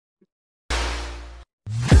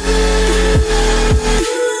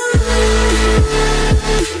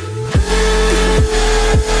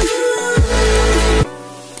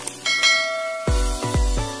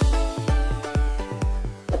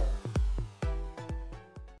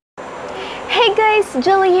guys,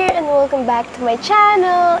 Julie here and welcome back to my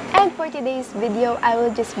channel. And for today's video, I will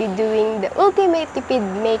just be doing the ultimate tipid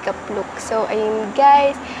makeup look. So ayun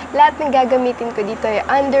guys, lahat ng gagamitin ko dito ay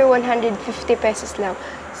under 150 pesos lang.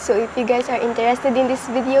 So if you guys are interested in this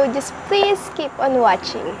video, just please keep on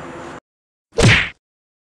watching.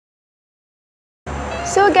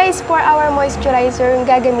 So guys, for our moisturizer, yung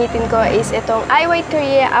gagamitin ko is itong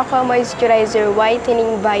Korea Aqua Moisturizer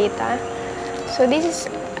Whitening Vita. So this is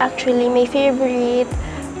actually my favorite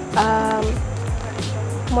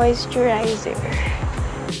moisturizer.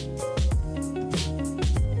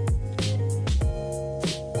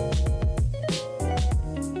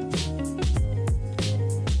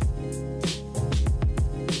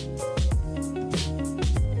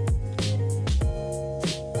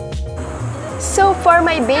 So for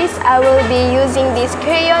my base, I will be using this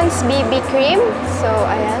Crayons BB Cream. So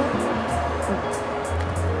ayan.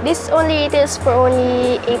 This only retails for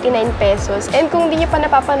only 89 pesos. And kung di nyo pa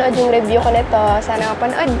napapanood yung review ko nito, sana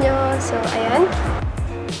mapanood nyo. So, ayan.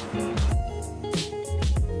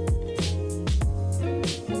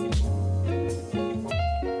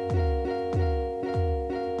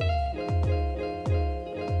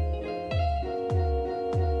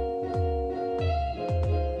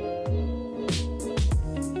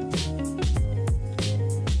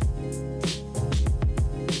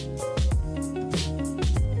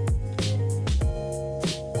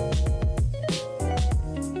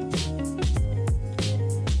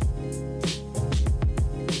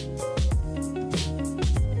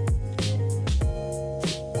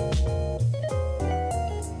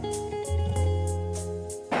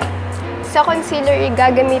 Sa concealer,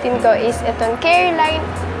 gagamitin ko is itong Careline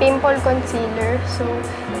Pimple Concealer. So,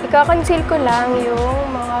 ika-conceal ko lang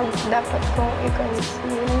yung mga dapat kong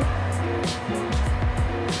i-conceal.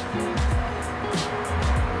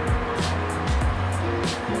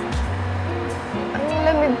 Ang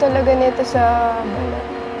lamig talaga nito sa balat.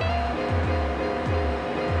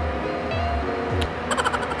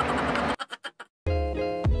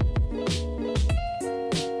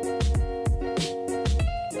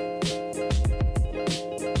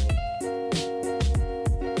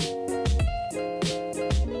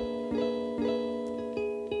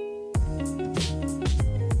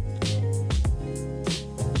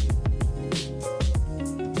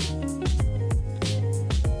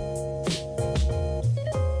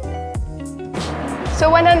 So,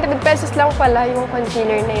 100 pesos lang pala yung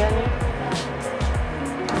concealer na yun.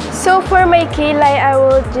 So, for my kilay, I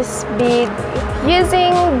will just be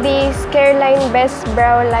using this Careline Best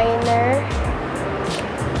Brow Liner.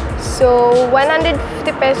 So, 150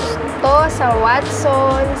 pesos to sa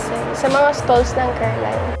Watsons, sa mga stalls ng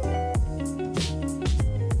Careline.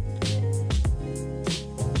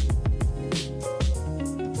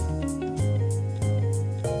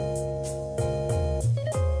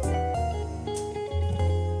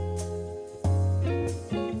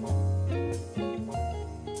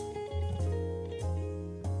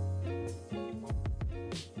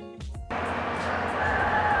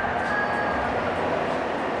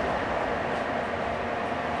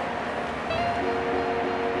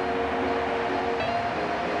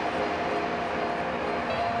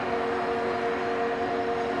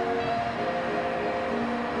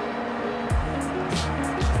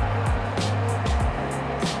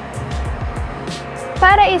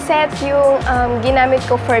 Para i-set yung ginamit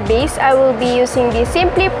ko for base, I will be using the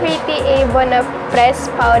Simply Pretty Avon Press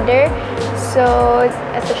Powder. So,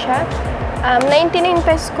 ito siya. 99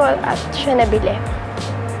 pesos ko at siya nabili.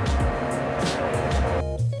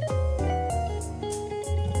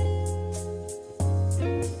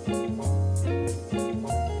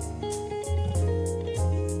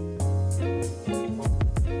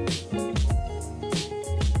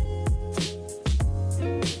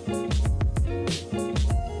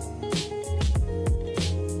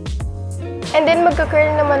 And then,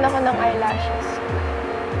 magka-curl naman ako ng eyelashes.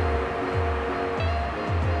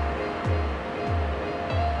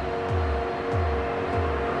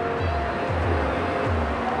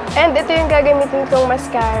 And ito yung gagamitin kong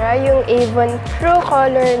mascara, yung Avon True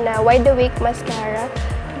Color na Wide Awake Mascara.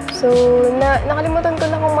 So, nakalimutan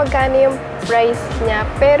ko na kung magkano yung price niya,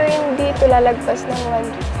 pero hindi ito lalagpas ng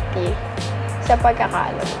 150 sa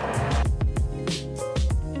pagkakaalam ko.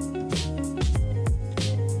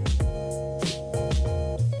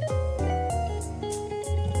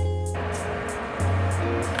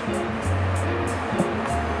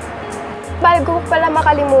 Bago ko pala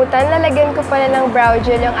makalimutan, lalagyan ko pala ng brow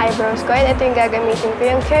gel yung eyebrows ko. And ito yung gagamitin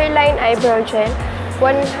ko, yung Careline Eyebrow Gel.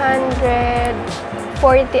 140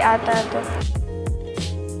 ata to.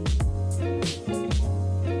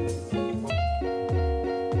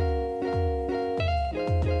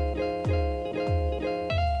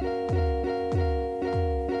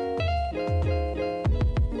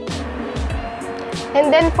 And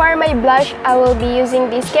then for my blush, I will be using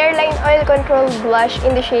this Careline Oil Control Blush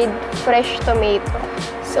in the shade Fresh Tomato.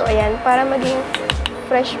 So ayan, para maging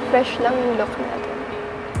fresh lang yung look natin.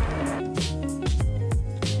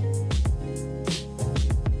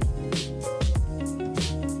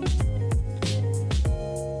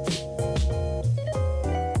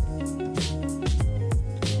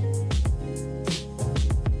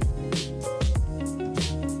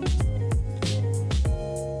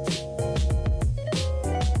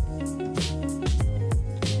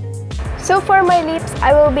 So for my lips,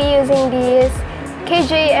 I will be using this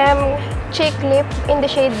KJM Cheek lip in the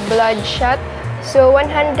shade Bloodshot. So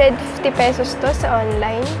 150 pesos to sa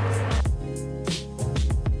online.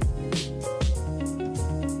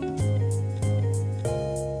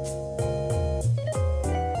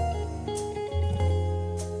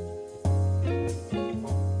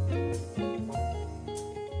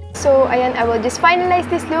 So ayan, I will just finalize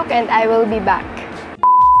this look and I will be back.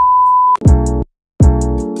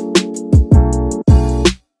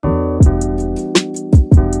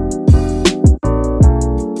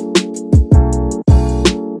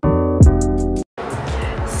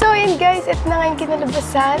 Guys, ito na nga yung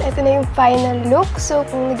kinalabasan. Ito na yung final look. So,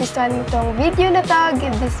 kung nagustuhan mo itong video na to,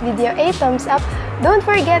 give this video a thumbs up. Don't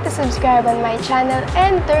forget to subscribe on my channel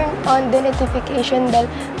and turn on the notification bell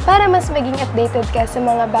para mas maging updated ka sa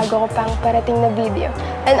mga bago ko pang parating na video.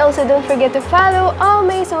 And also, don't forget to follow all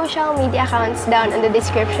my social media accounts down in the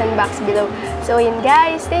description box below. So, yun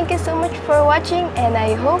guys, thank you so much for watching and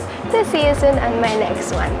I hope to see you soon on my next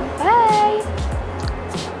one. Bye!